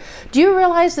support. Do you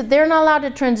realize that they're not allowed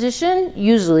to transition?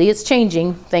 Usually, it's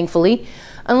changing, thankfully,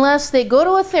 unless they go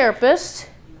to a therapist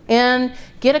and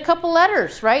get a couple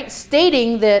letters, right,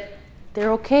 stating that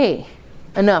they're okay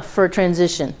enough for a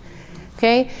transition.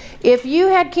 Okay? If you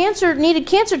had cancer, needed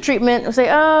cancer treatment, say,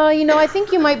 I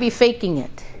think you might be faking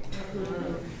it.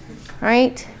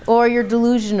 Right? Or you're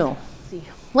delusional.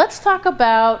 Let's talk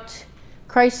about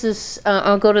crisis.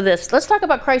 I'll go to this. Let's talk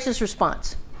about crisis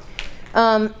response.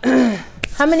 How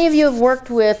many of you have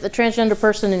worked with a transgender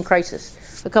person in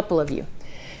crisis? A couple of you.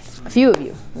 A few of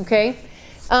you. Okay?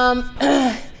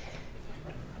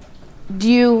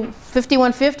 Do you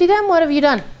 5150 them? What have you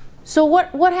done? So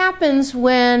what happens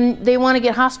when they want to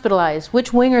get hospitalized?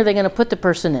 Which wing are they going to put the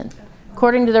person in?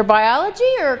 According to their biology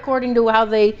or according to how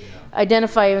they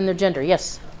identify in their gender?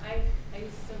 Yes? I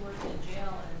used to work in a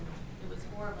jail, and it was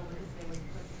horrible because they would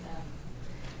put them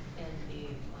in the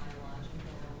biological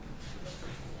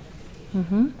identification.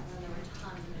 And there were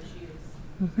tons of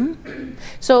issues.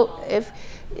 So if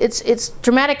it's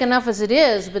traumatic enough as it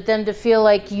is, but then to feel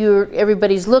like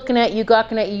everybody's looking at you,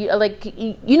 gawking at you, like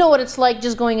you know what it's like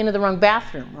just going into the wrong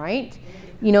bathroom, right?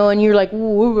 And you're like,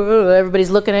 ooh, everybody's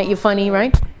looking at you funny,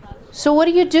 right? So what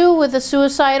do you do with a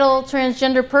suicidal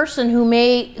transgender person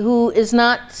who is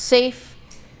not safe?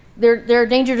 They're a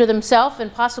danger to themselves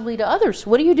and possibly to others.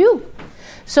 What do you do?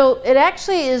 So it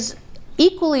actually is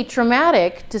equally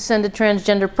traumatic to send a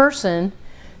transgender person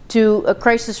to a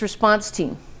crisis response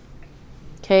team.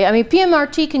 Okay, I mean,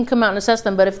 PMRT can come out and assess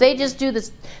them, but if they just do the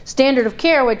standard of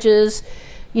care, which is,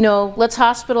 let's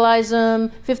hospitalize them,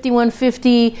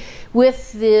 5150,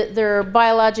 with their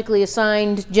biologically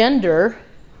assigned gender,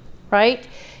 right?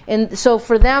 And so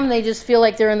for them, they just feel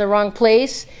like they're in the wrong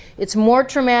place. It's more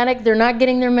traumatic. They're not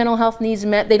getting their mental health needs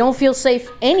met. They don't feel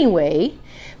safe anyway.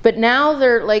 But now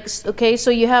they're like, okay, so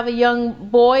you have a young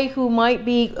boy who might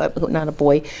be, not a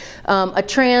boy, a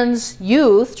trans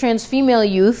female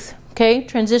youth, okay,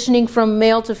 transitioning from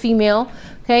male to female,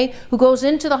 okay, who goes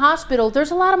into the hospital.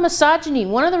 There's a lot of misogyny.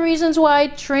 One of the reasons why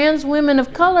trans women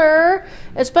of color,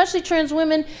 especially trans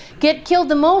women, get killed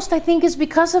the most, I think, is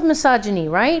because of misogyny,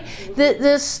 right?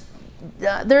 There's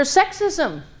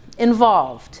sexism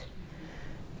involved.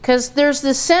 Because there's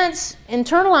this sense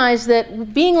internalized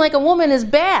that being like a woman is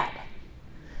bad.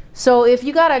 So if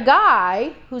you got a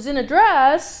guy who's in a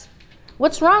dress,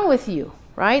 what's wrong with you,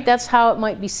 right? That's how it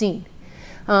might be seen.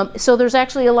 So there's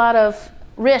actually a lot of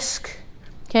risk,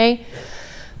 okay?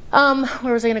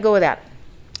 Where was I going to go with that?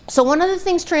 So one of the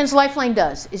things Trans Lifeline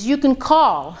does is you can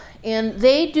call, and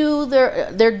they do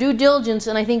their due diligence,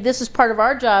 and I think this is part of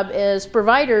our job as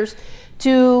providers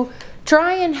to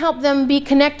try and help them be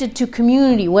connected to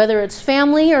community, whether it's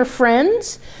family or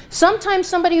friends. Sometimes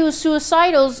somebody who's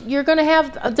suicidal, they're going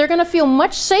to feel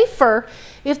much safer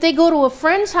if they go to a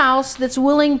friend's house that's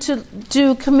willing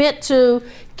to commit to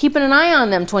keeping an eye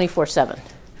on them 24/7,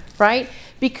 right?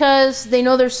 Because they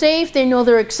know they're safe, they know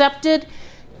they're accepted.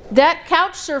 That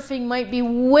couch surfing might be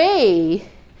way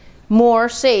more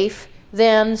safe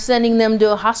than sending them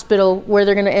to a hospital where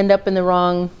they're going to end up in the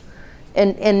wrong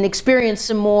and experience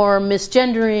some more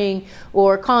misgendering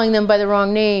or calling them by the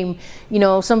wrong name.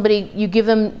 Somebody, you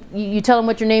tell them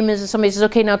what your name is, and somebody says,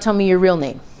 okay, now tell me your real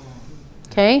name.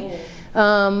 Okay?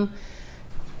 So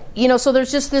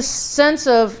there's just this sense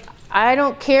of, I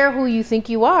don't care who you think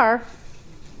you are,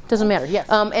 Doesn't matter, yes.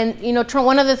 And you know,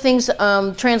 one of the things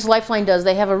Trans Lifeline does,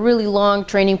 they have a really long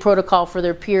training protocol for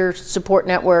their peer support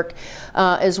network,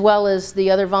 as well as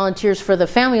the other volunteers for the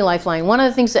Family Lifeline. One of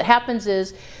the things that happens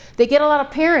is they get a lot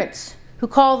of parents who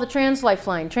call the Trans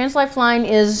Lifeline. Trans Lifeline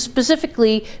is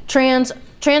specifically trans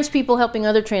people helping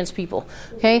other trans people,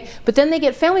 okay? But then they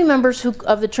get family members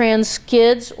of the trans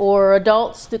kids or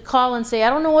adults that call and say, I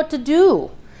don't know what to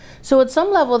do. So at some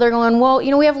level they're going, well,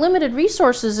 you know, we have limited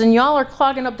resources and y'all are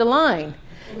clogging up the line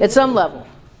at some level,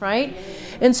 right?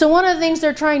 And so one of the things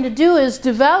they're trying to do is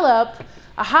develop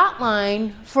a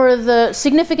hotline for the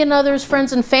significant others,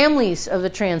 friends, and families of the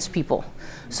trans people,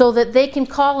 so that they can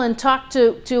call and talk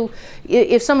to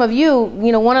if some of you,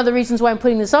 you know, one of the reasons why I'm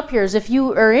putting this up here is if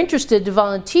you are interested to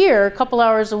volunteer a couple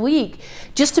hours a week,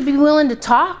 just to be willing to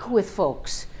talk with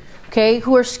folks, okay,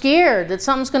 who are scared that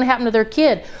something's going to happen to their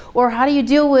kid. Or how do you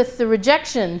deal with the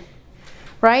rejection,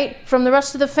 right, from the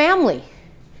rest of the family?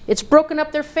 It's broken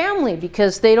up their family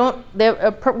because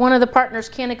one of the partners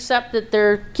can't accept that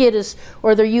their kid is,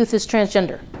 or their youth is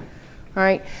transgender. All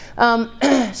right.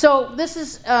 So this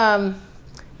is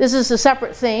a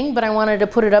separate thing, but I wanted to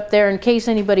put it up there in case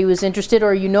anybody was interested,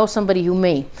 or you know somebody who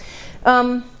may.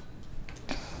 Let's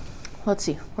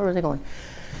see, where was I going?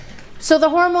 So the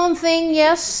hormone thing,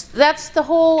 yes, that's the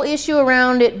whole issue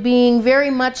around it being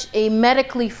very much a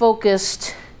medically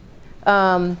focused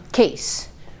case,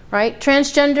 right?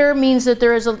 Transgender means that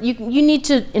there is you need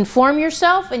to inform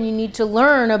yourself and you need to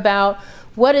learn about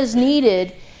what is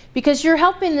needed, because you're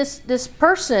helping this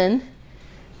person,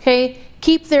 okay,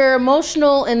 keep their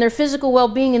emotional and their physical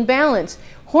well-being in balance.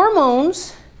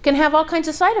 Hormones can have all kinds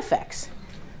of side effects,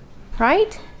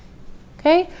 right?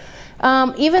 Okay.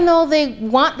 Even though they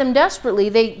want them desperately,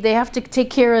 they have to take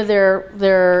care of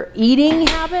their eating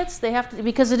habits. They have to,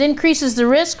 because it increases the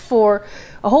risk for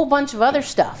a whole bunch of other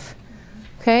stuff.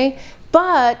 Okay,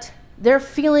 but they're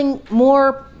feeling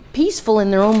more peaceful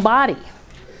in their own body.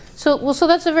 So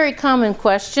that's a very common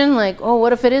question. Like, oh,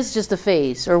 what if it is just a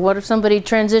phase, or what if somebody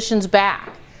transitions back?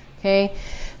 Okay,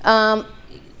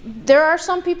 there are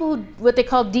some people who what they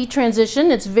call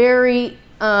detransition. It's very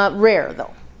rare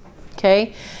though.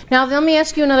 Okay, now let me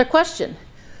ask you another question.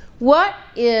 What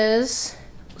is,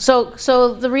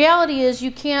 so the reality is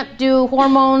you can't do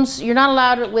hormones, you're not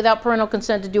allowed without parental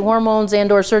consent to do hormones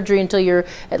and or surgery until you're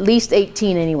at least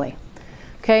 18 anyway.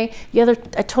 Okay, I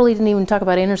totally didn't even talk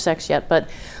about intersex yet, but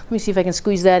let me see if I can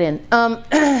squeeze that in.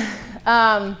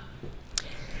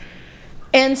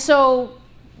 And so,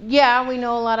 yeah, we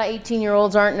know a lot of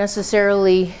 18-year-olds aren't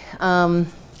necessarily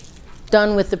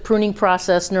done with the pruning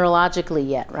process neurologically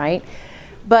yet, right?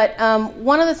 But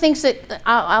one of the things that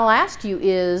I'll ask you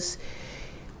is,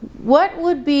 what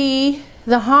would be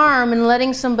the harm in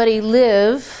letting somebody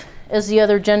live as the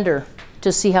other gender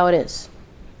to see how it is?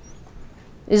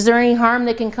 Is there any harm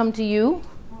that can come to you?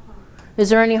 Is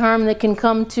there any harm that can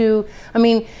come to, I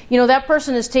mean, you know, that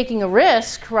person is taking a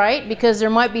risk, right? Because there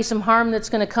might be some harm that's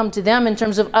going to come to them in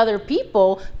terms of other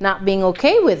people not being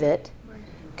okay with it.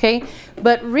 Okay,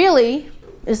 but really,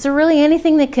 is there really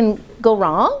anything that can go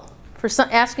wrong for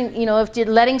asking, you know, if you're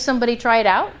letting somebody try it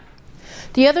out?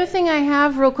 The other thing I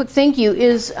have, real quick, thank you,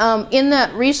 is in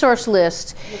that resource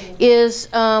list is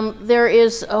there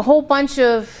is a whole bunch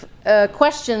of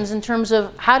questions in terms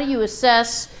of how do you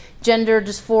assess gender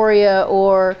dysphoria,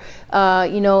 or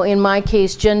you know, in my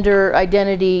case, gender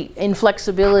identity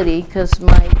inflexibility, because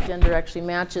my gender actually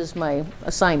matches my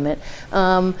assignment.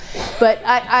 But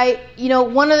you know,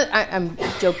 I'm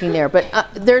joking there, but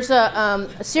there's a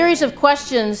series of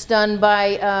questions done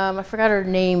by, I forgot her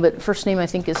name, but first name I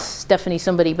think is Stephanie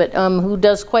somebody, but who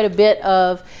does quite a bit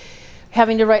of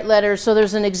having to write letters. So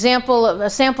there's an example of a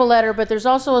sample letter, but there's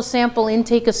also a sample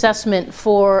intake assessment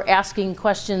for asking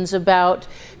questions about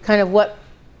kind of what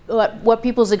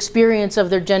people's experience of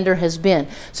their gender has been.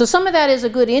 So some of that is a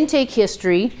good intake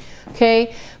history,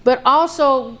 okay, but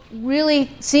also really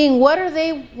seeing what are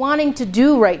they wanting to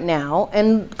do right now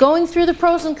and going through the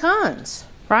pros and cons,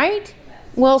 right?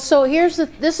 Well, so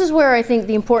this is where I think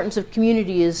the importance of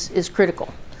community is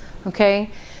critical, okay,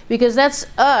 because that's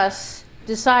us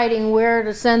deciding where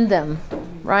to send them,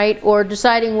 right, or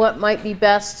deciding what might be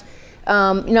best.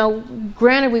 You know,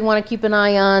 granted, we want to keep an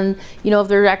eye on, you know, if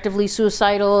they're actively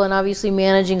suicidal and obviously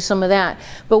managing some of that.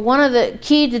 But one of the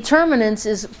key determinants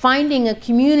is finding a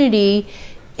community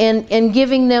and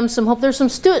giving them some hope. There's some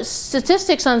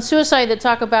statistics on suicide that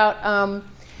talk about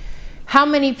how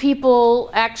many people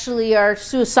actually are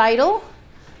suicidal,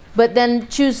 but then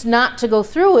choose not to go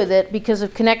through with it because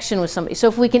of connection with somebody. So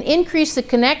if we can increase the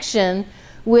connection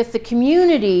with the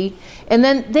community, and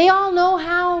then they all know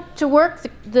how to work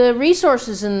the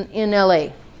resources in LA.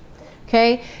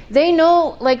 Okay, they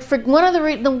know, like, for one of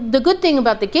the good thing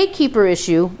about the gatekeeper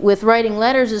issue with writing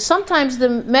letters is sometimes the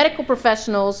medical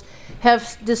professionals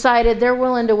have decided they're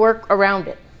willing to work around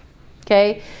it.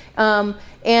 Okay,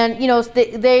 and you know,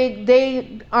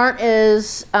 they aren't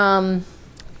as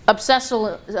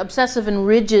obsessive and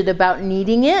rigid about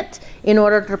needing it in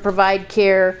order to provide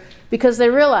care, because they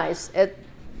realize it,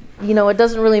 you know, it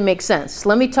doesn't really make sense.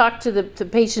 Let me talk to the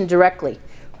patient directly,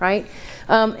 right?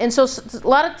 And so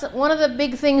one of the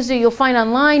big things that you'll find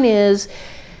online is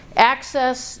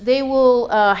access. They will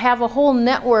have a whole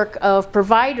network of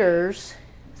providers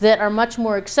that are much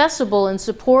more accessible and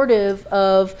supportive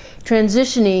of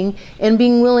transitioning and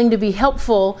being willing to be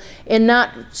helpful and not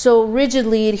so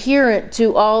rigidly adherent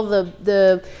to all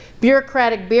the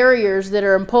bureaucratic barriers that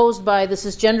are imposed by the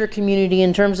cisgender community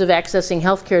in terms of accessing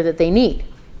health care that they need.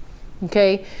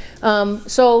 Okay,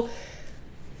 so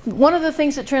one of the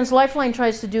things that Trans Lifeline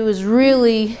tries to do is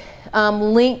really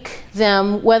link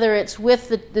them, whether it's with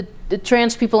the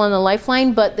trans people on the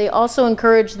Lifeline, but they also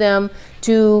encourage them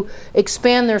to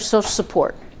expand their social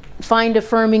support, find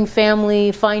affirming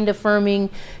family, find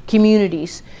affirming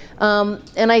communities. And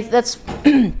that's,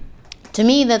 to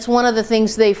me, that's one of the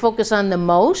things they focus on the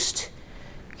most,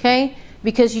 okay?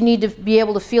 Because you need to be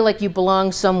able to feel like you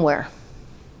belong somewhere,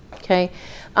 okay?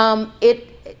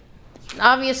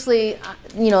 Obviously,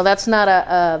 you know, that's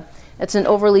not it's an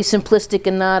overly simplistic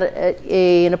and not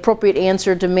an appropriate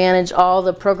answer to manage all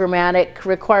the programmatic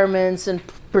requirements and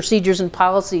procedures and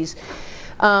policies.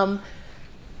 But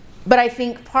I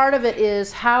think part of it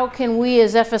is how can we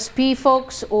as FSP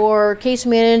folks or case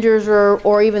managers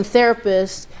or even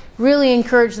therapists really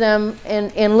encourage them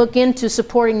and look into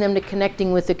supporting them to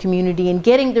connecting with the community and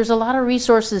there's a lot of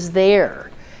resources there.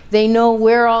 They know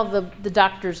where all the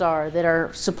doctors are that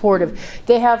are supportive.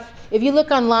 They have, if you look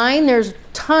online, there's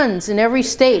tons in every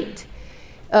state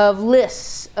of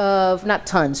lists of, not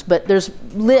tons, but there's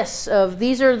lists of,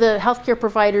 these are the healthcare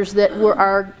providers that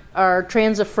are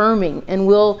trans affirming and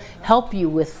will help you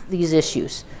with these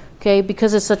issues, okay,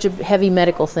 because it's such a heavy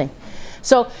medical thing.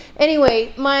 So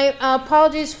anyway, my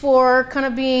apologies for kind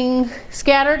of being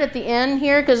scattered at the end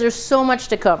here because there's so much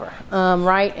to cover,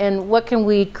 right? And what can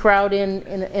we crowd in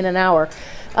an hour?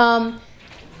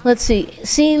 Let's see.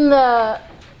 Seen the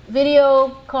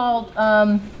video called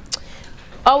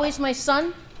Always My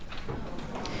Son?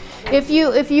 If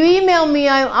you email me,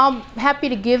 I'm happy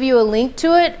to give you a link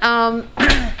to it.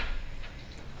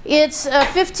 It's a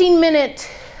 15-minute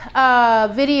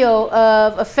video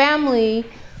of a family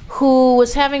who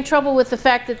was having trouble with the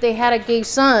fact that they had a gay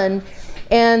son,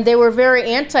 and they were very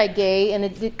anti-gay, and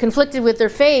it conflicted with their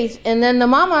faith. And then the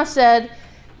mama said,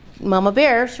 Mama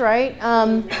Bears, right,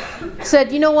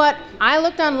 said, you know what, I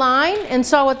looked online and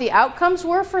saw what the outcomes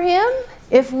were for him.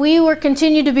 If we were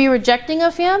continue to be rejecting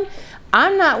of him,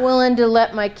 I'm not willing to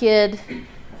let my kid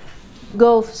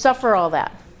go suffer all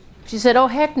that. She said, oh,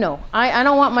 heck no. I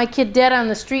don't want my kid dead on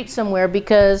the street somewhere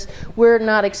because we're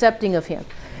not accepting of him.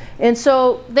 And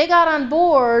so they got on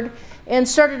board and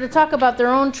started to talk about their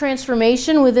own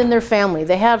transformation within their family.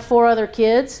 They had 4 other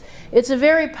kids. It's a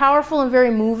very powerful and very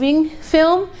moving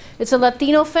film. It's a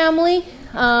Latino family.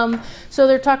 So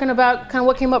they're talking about kind of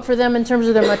what came up for them in terms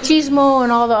of their machismo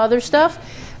and all the other stuff.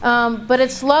 But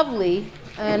it's lovely,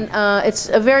 and it's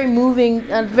a very moving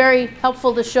and very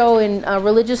helpful to show in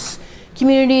religious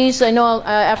communities. I know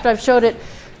after I've showed it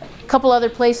a couple other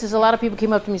places, a lot of people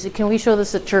came up to me and said, can we show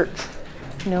this at church?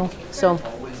 You know, so,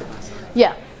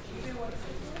 yeah.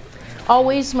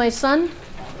 Always My Son.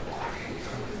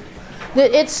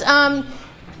 It's,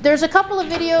 there's a couple of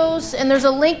videos, and there's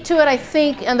a link to it, I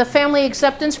think, on the Family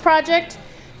Acceptance Project.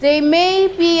 They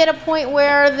may be at a point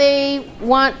where they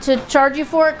want to charge you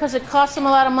for it because it costs them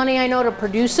a lot of money, I know, to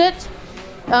produce it.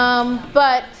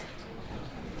 But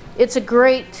it's a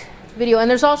great video. And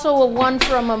there's also one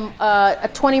from a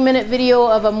 20-minute video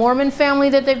of a Mormon family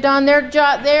that they've done. Their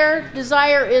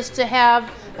desire is to have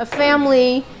a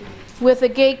family with a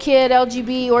gay kid,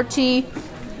 LGB or T,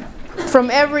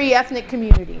 from every ethnic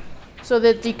community, so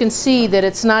that you can see that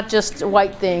it's not just a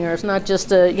white thing or it's not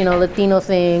just a Latino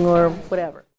thing or whatever.